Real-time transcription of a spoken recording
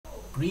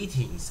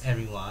Greetings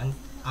everyone,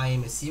 I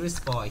am a serious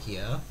boy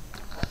here.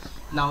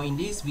 Now in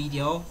this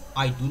video,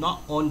 I do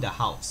not own the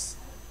house.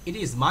 It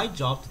is my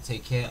job to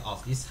take care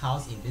of this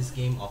house in this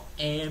game of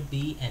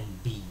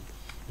Airbnb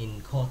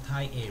in Koh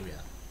Tai area.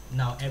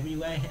 Now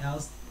everywhere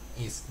else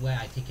is where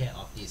I take care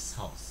of this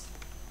house.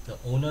 The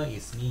owner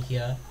is me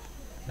here,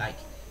 like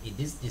in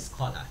this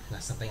Discord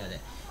like something like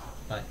that.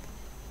 But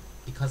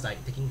because I'm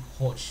taking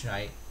coach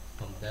right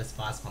from this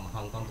bus from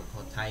Hong Kong to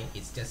Koh Tai,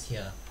 it's just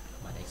here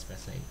by the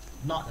expressway.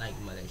 Not like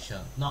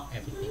Malaysia, not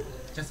everything,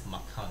 just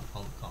Macau and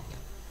Hong Kong. Yeah.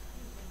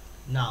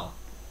 Now,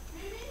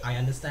 I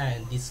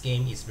understand this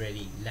game is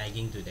really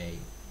lagging today,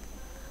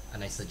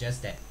 and I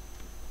suggest that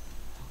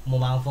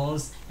mobile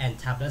phones and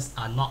tablets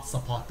are not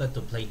supported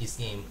to play this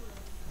game,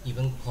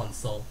 even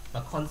console.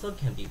 But console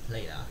can be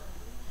played.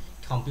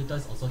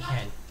 Computers also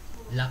can,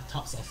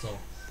 laptops also.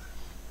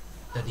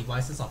 The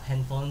devices of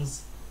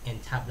handphones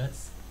and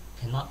tablets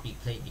cannot be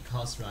played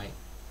because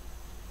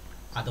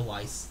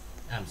otherwise,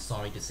 I'm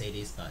sorry to say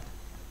this, but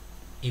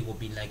it will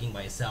be lagging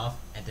by itself,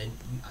 and then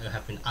you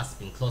have been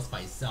closed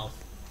by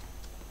itself.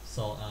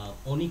 So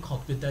only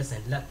computers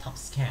and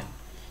laptops can.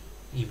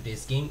 If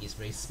this game is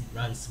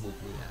run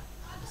smoothly,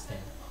 I understand.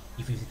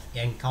 If you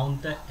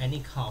encounter any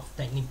kind of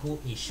technical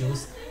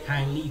issues,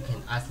 kindly you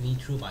can ask me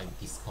through my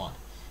Discord,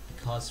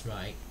 because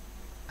I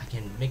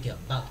can make a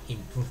bug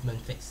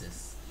improvement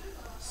fixes.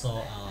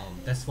 So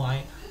that's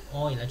why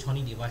all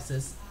electronic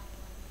devices,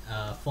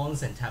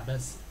 phones and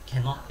tablets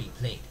cannot be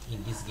played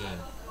in this game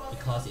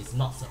because it's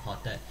not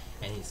supported,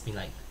 and it's been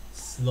like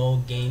slow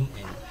game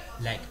and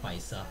lag by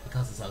itself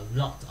because there's a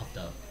lot of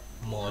the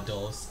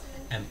models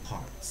and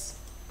parts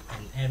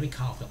and every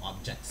kind of the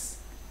objects,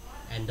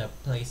 and the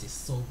place is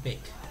so big,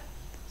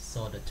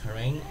 so the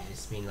terrain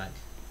is been like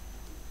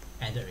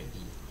added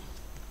already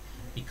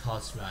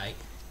because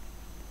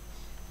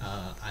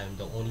I'm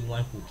the only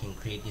one who can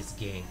create this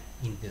game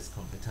in this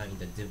computer in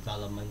the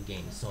development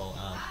game. So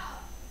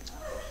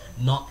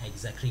not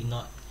exactly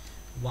not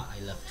what I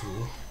love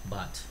to,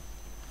 but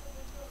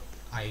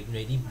I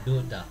already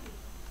built the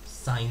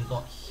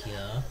signboard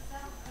here.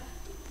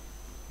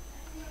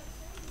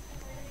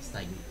 It's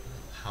like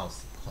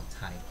house Koh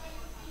Tai.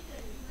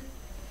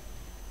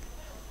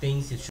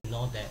 Things you should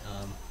know that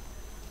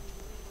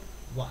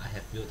what I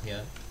have built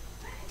here.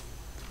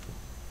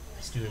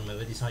 I still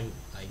remember this one.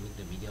 I made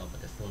the video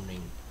about the phone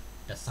ring.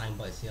 The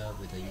signboard is here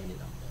with the unit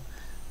number.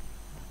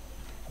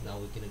 Now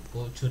we're gonna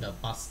go to the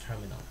bus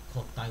terminal,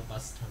 Koh Tai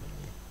bus terminal.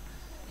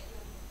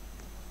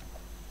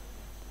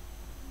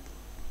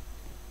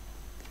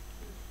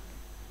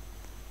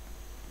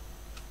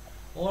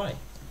 Alright.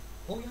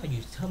 Oh yeah,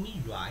 you tell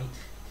me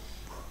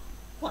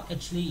what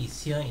actually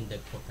is here in the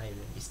Koh Tai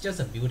area? It's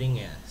just a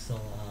building, so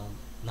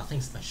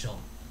nothing special.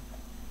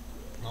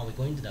 Now we're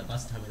going to the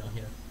bus terminal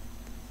here.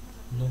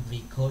 No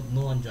vehicle,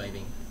 no one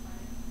driving.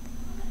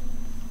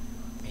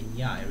 And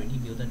yeah, I already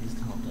built this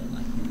kind of the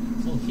light.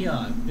 So here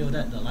I built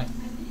the light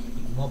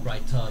more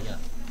brighter, yeah.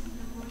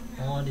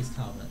 All this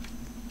kind of light.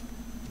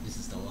 This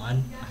is the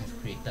one I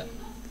have created.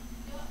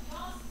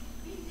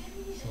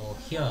 So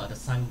here the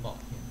signboard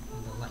here,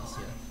 and the lights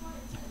here,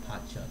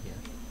 departure here,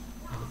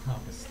 and the kind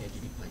of the schedule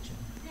departure.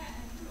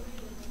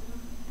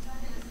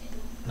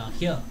 Now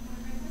here,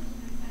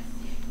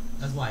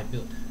 that's what I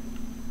built.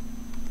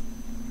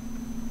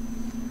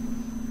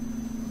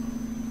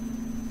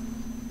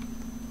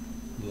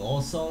 You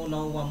also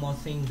know one more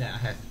thing, that I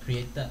have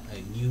created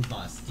a new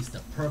bus. It's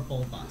the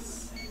purple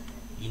bus.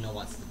 You know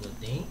what's the good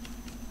thing?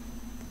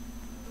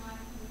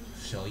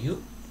 Show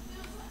you.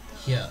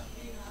 Here,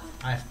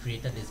 I have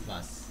created this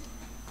bus.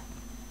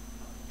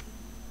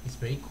 It's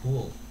very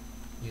cool.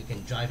 You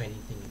can drive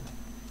anything.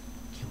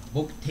 You can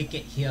book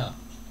ticket here.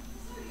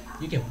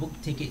 You can book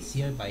tickets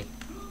here by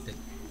the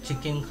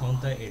check-in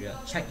counter area.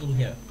 Check in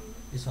here.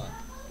 This one.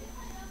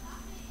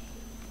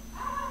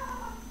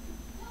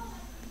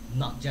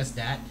 Not just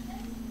that,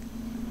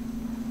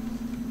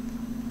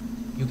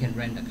 you can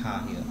rent a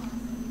car here.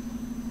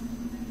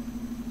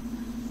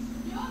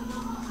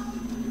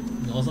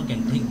 You also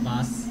can take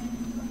bus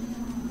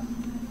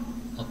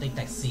or take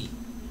taxi.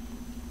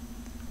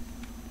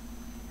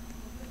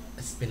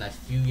 It's been like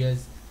few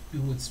years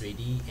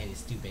already, and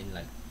it's still been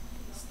like,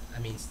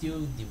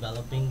 still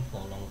developing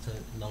for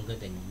longer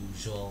than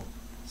usual.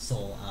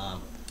 So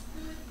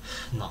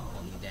not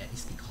only that,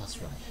 it's because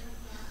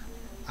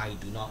I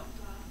do not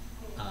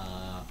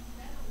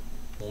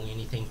own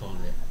anything from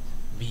the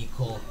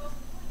vehicle.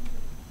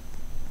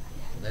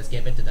 Let's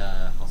get back to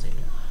the house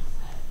area.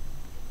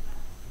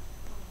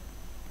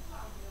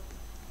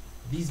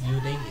 This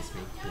building is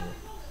very cool.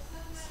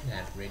 I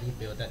have already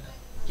built a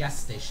gas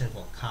station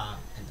for car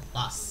and the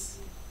bus.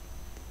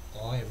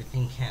 Or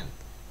everything can.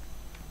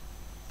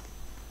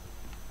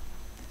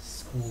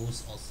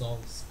 Schools also,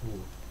 school.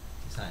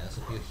 This I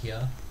also built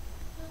here.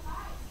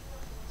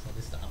 So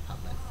this is the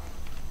apartment.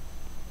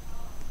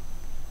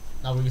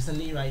 Now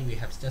recently, we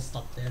have just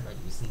stopped there.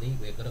 Recently,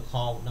 we're gonna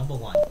call number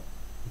 1.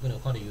 We're gonna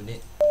call the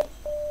unit.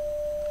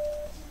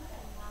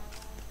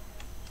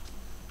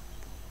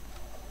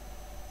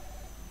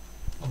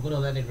 I'm gonna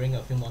let it ring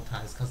a few more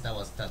times because that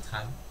was that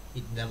time.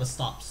 It never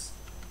stops.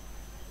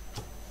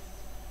 It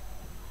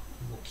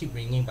will keep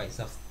ringing by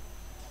itself.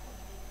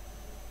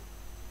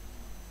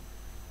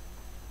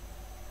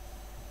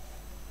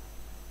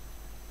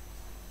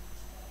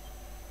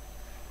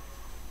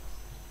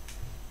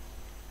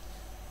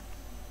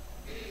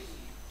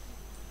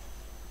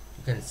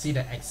 You can see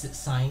the exit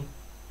sign.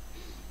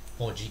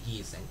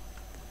 Portuguese and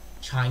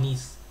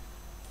Chinese.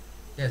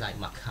 They're like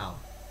Macau.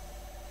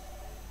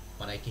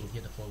 But I can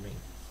hear the phone ring.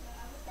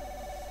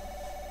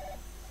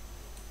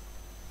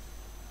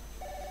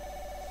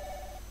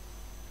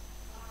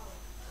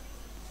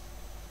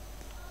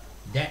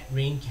 That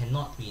ring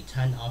cannot be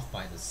turned off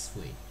by the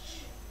switch.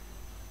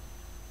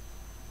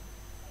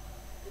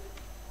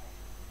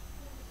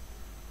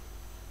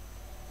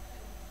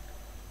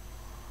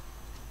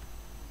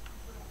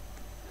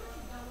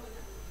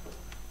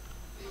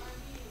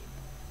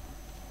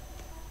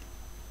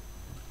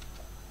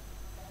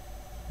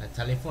 The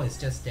telephone is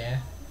just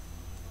there.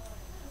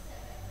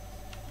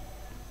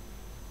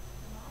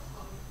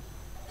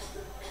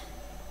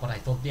 But I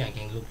don't think I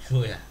can look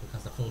through it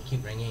because the phone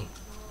keeps ringing.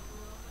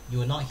 You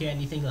will not hear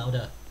anything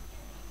louder.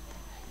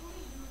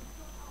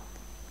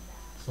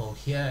 So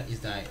here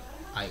is that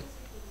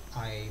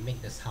I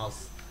make this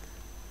house,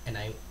 and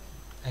I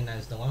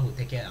was the one who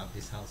take care of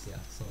this house here.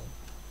 So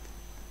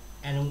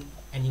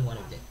any one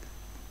of them.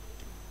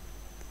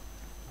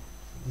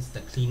 This is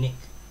the clinic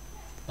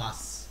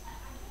bus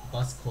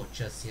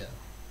coaches here.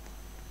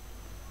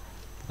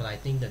 But I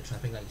think the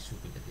traffic light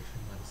should be the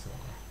different one. So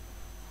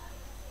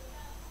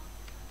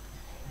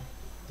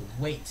the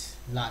wait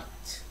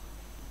light.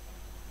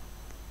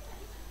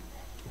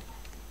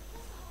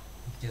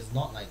 It's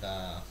not like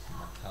a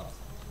Macau or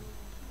something.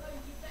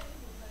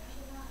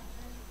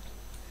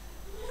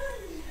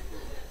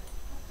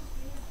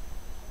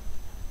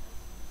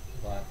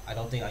 But I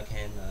don't think I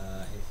can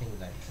anything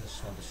like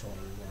just want to show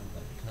anyone,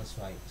 but because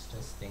right, it's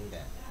just think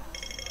that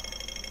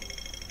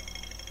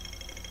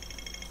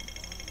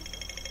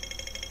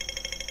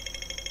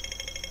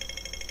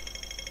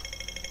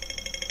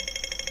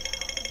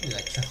it's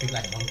like traffic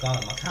light Hong Kong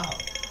and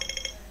Macau.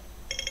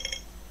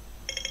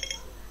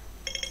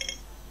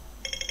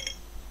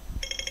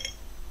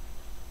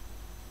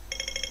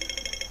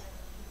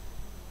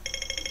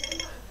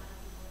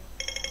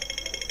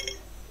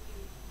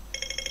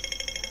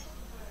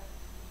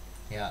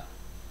 Yeah,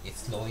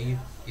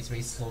 it's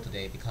very slow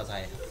today because I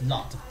have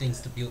lot of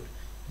things to build,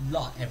 a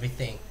lot of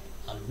things,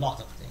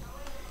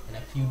 and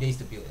a few days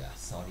to build.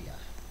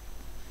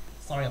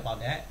 Sorry about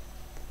that.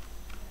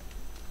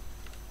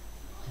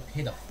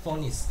 Okay, the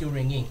phone is still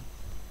ringing.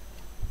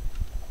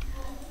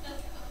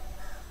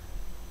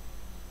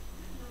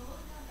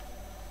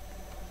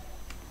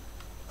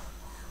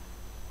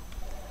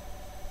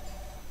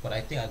 But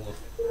I think I will.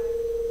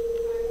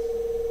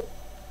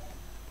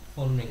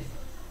 Phone ring.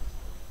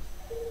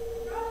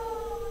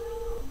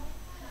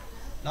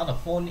 Now the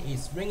phone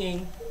is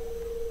ringing.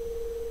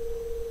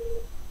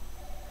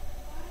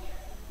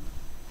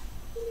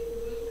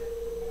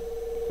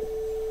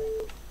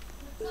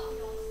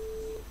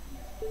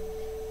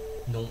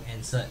 No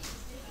answer.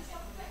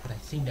 But I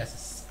think there's a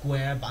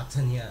square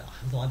button here.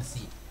 I don't want to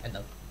see. And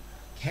the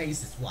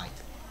case is white.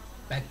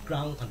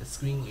 Background on the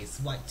screen is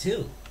white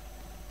too.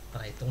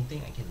 But I don't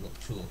think I can look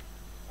through.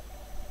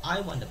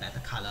 I want a better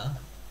color,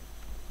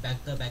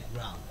 better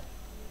background.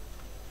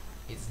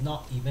 It's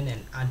not even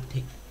an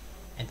antique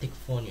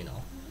phone, you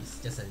know. It's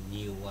just a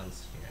new one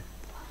here.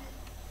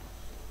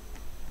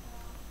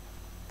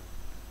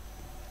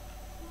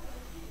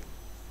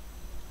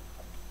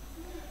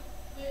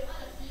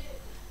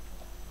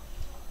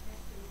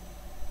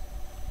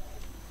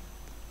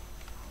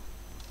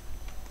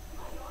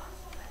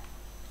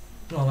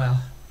 Oh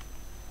well.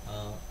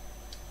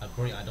 A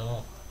break, I don't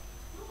know.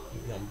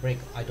 If you're on break,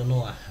 I don't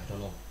know.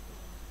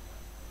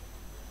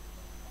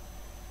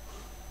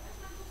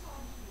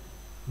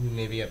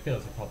 Maybe a bit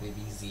of probably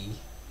busy.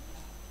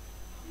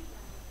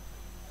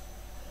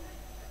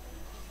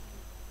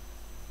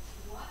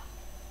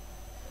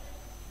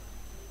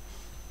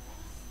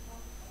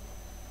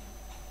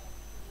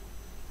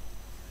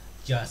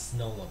 Just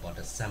know about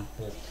the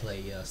sample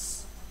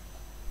players.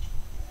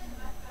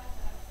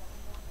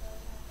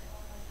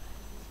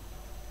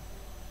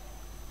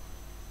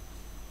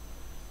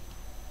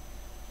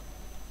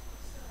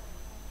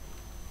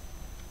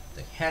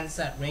 The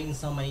handset rings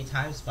so many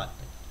times, but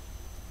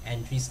the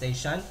entry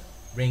station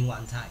ring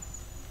one time.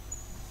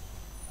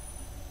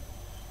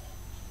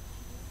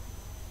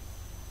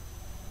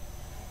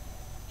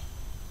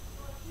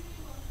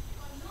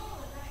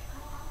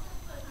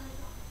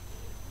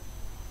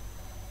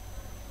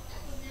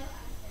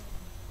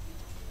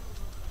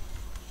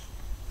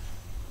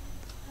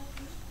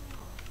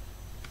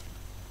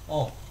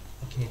 Oh,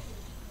 okay.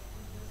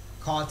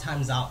 Call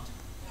time's out.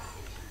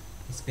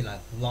 It's been a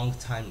long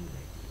time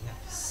already.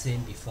 I've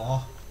seen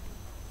before.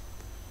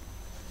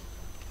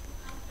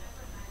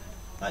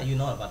 But you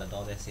know about the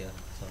doorbells here.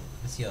 So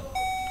let's hear.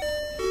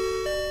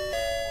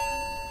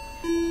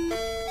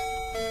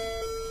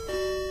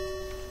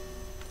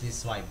 This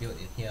is what I built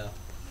in here,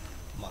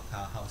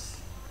 Macau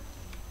house.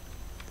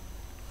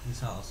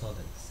 These are also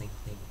the same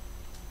thing,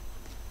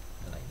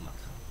 like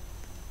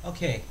Macau.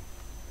 Okay,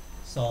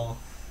 so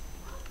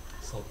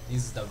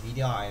this is the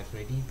video I've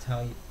already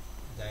I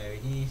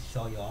already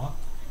show you all.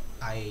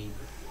 I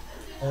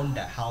own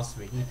that house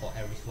ready for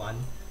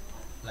everyone,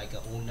 like an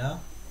owner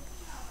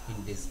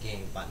in this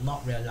game, but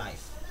not real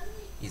life.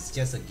 It's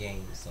just a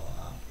game, so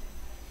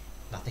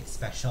nothing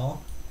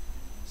special.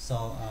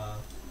 So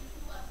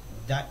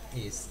that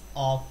is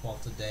all for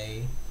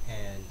today,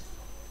 and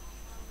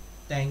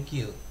thank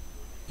you.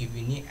 If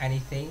you need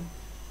anything,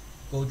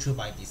 go through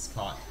my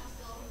Discord.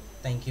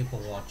 Thank you for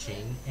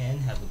watching and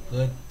have a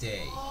good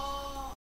day.